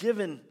he has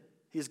given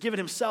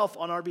himself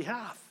on our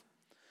behalf.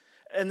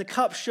 And the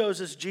cup shows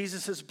us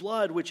Jesus'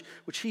 blood, which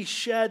he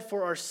shed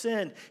for our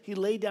sin. He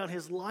laid down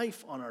his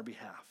life on our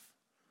behalf.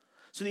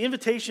 So the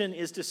invitation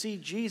is to see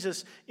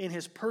Jesus in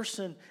his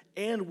person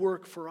and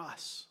work for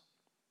us.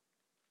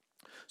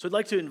 So I'd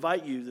like to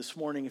invite you this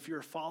morning, if you're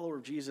a follower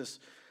of Jesus,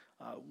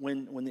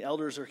 when the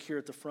elders are here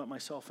at the front,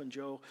 myself and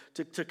Joe,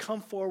 to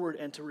come forward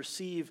and to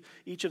receive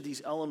each of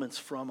these elements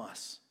from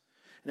us.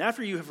 And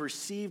after you have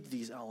received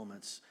these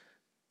elements,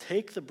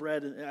 take the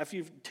bread, and after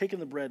you've taken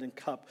the bread and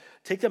cup,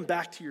 take them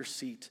back to your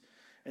seat,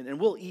 and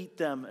we'll eat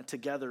them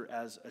together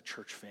as a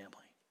church family.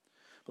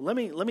 But let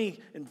me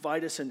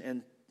invite us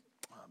and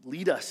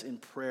lead us in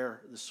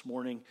prayer this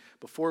morning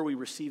before we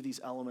receive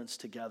these elements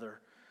together.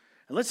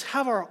 And let's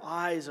have our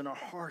eyes and our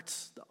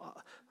hearts,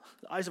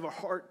 the eyes of our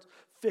heart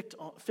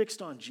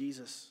fixed on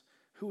Jesus,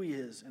 who he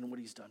is and what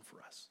he's done for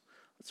us.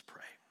 Let's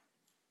pray.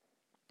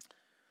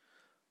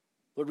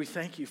 Lord, we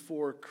thank you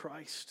for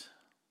Christ.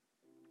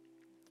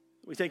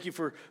 We thank you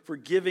for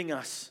giving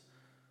us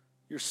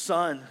your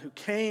Son who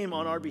came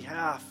on our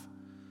behalf,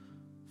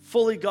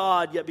 fully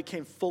God, yet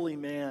became fully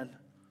man.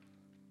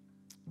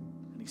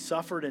 And he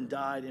suffered and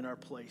died in our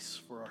place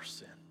for our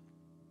sin.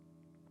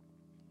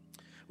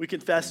 We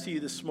confess to you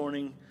this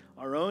morning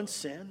our own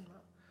sin,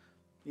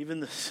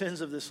 even the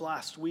sins of this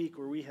last week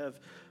where we have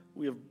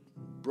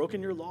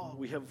broken your law.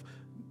 We have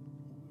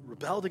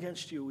rebelled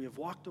against you. We have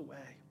walked away.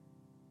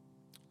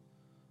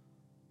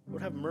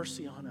 Lord, have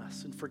mercy on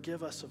us and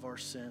forgive us of our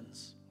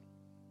sins.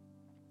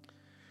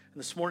 And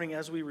this morning,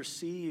 as we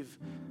receive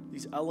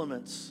these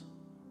elements,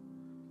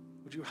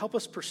 would you help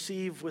us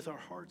perceive with our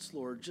hearts,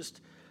 Lord,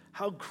 just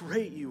how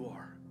great you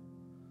are.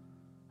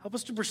 Help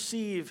us to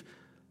perceive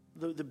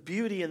the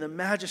beauty and the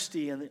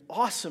majesty and the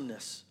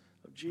awesomeness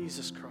of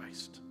Jesus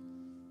Christ.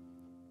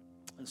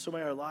 And so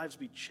may our lives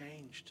be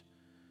changed.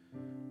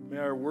 May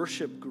our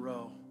worship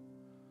grow.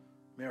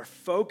 May our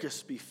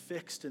focus be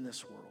fixed in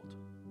this world.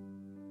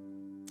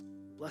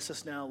 Bless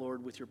us now,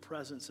 Lord, with your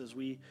presence as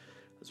we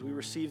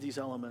receive these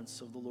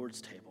elements of the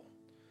Lord's table.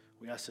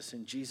 We ask this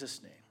in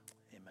Jesus' name.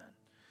 Amen.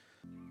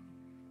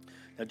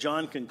 Now,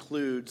 John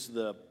concludes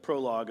the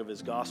prologue of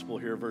his gospel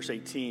here, verse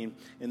 18,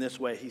 in this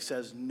way. He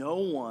says, no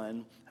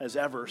one has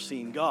ever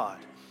seen God.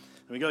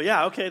 And we go,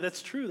 yeah, okay,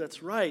 that's true,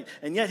 that's right.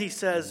 And yet he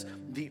says,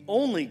 the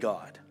only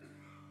God,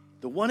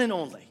 the one and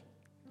only,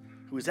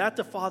 who is at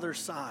the Father's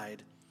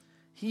side,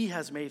 he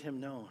has made him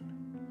known.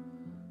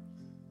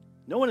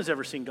 No one has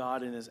ever seen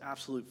God in his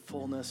absolute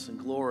fullness and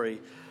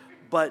glory,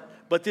 but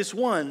this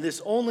one,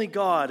 this only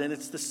God, and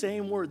it's the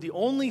same word, the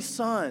only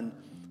Son,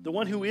 the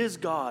one who is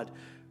God,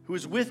 who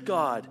is with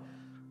God,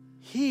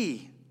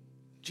 he,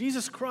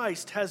 Jesus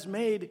Christ, has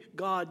made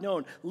God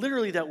known.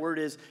 Literally, that word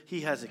is,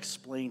 he has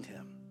explained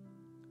him.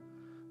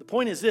 The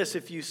point is this: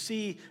 if you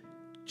see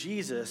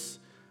Jesus,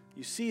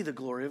 you see the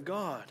glory of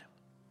God.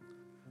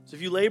 So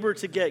if you labor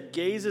to get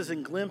gazes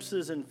and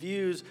glimpses and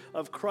views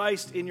of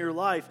Christ in your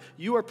life,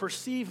 you are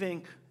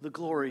perceiving the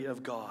glory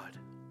of God.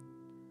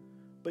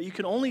 But you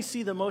can only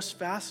see the most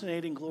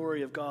fascinating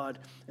glory of God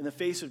in the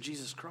face of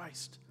Jesus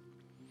Christ.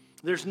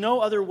 There's no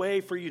other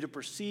way for you to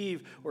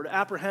perceive or to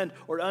apprehend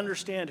or to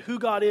understand who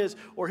God is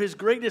or his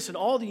greatness in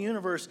all the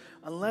universe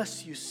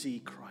unless you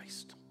see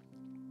Christ.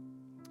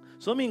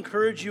 So let me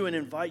encourage you and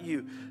invite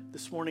you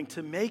this morning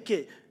to make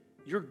it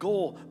your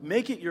goal,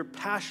 make it your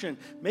passion,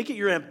 make it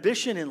your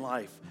ambition in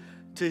life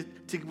to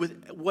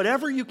with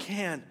whatever you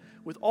can,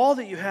 with all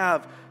that you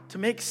have, to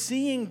make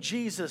seeing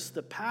Jesus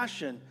the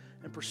passion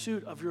and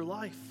pursuit of your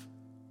life.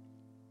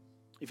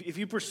 If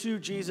you pursue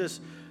Jesus,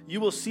 you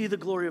will see the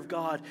glory of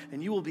God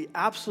and you will be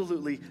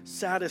absolutely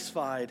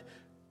satisfied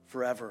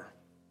forever.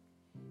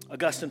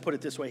 Augustine put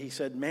it this way. He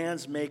said,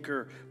 man's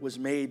maker was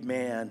made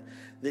man,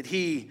 that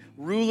he,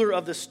 ruler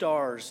of the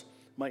stars,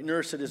 might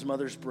nurse at his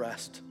mother's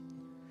breast,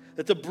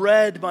 that the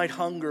bread might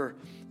hunger,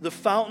 the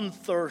fountain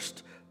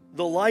thirst,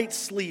 the light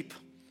sleep,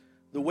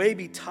 the way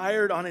be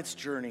tired on its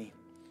journey,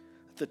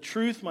 that the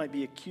truth might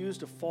be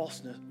accused of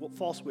false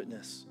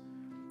witness,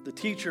 the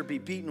teacher be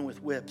beaten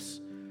with whips,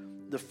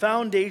 the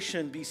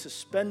foundation be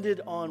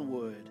suspended on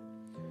wood,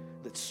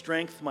 that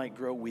strength might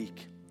grow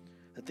weak,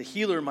 that the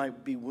healer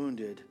might be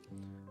wounded,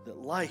 that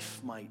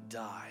life might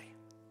die.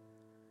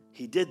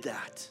 He did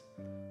that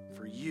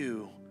for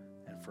you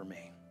and for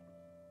me.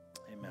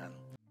 Amen.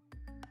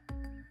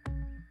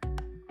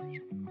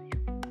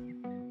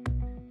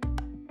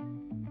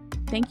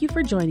 Thank you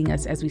for joining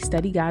us as we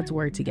study God's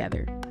Word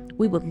together.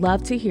 We would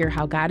love to hear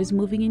how God is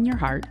moving in your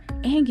heart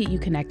and get you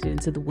connected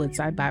into the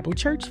Woodside Bible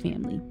Church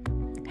family.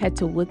 Head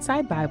to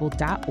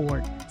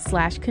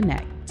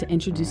woodsidebible.org/connect to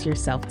introduce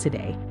yourself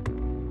today.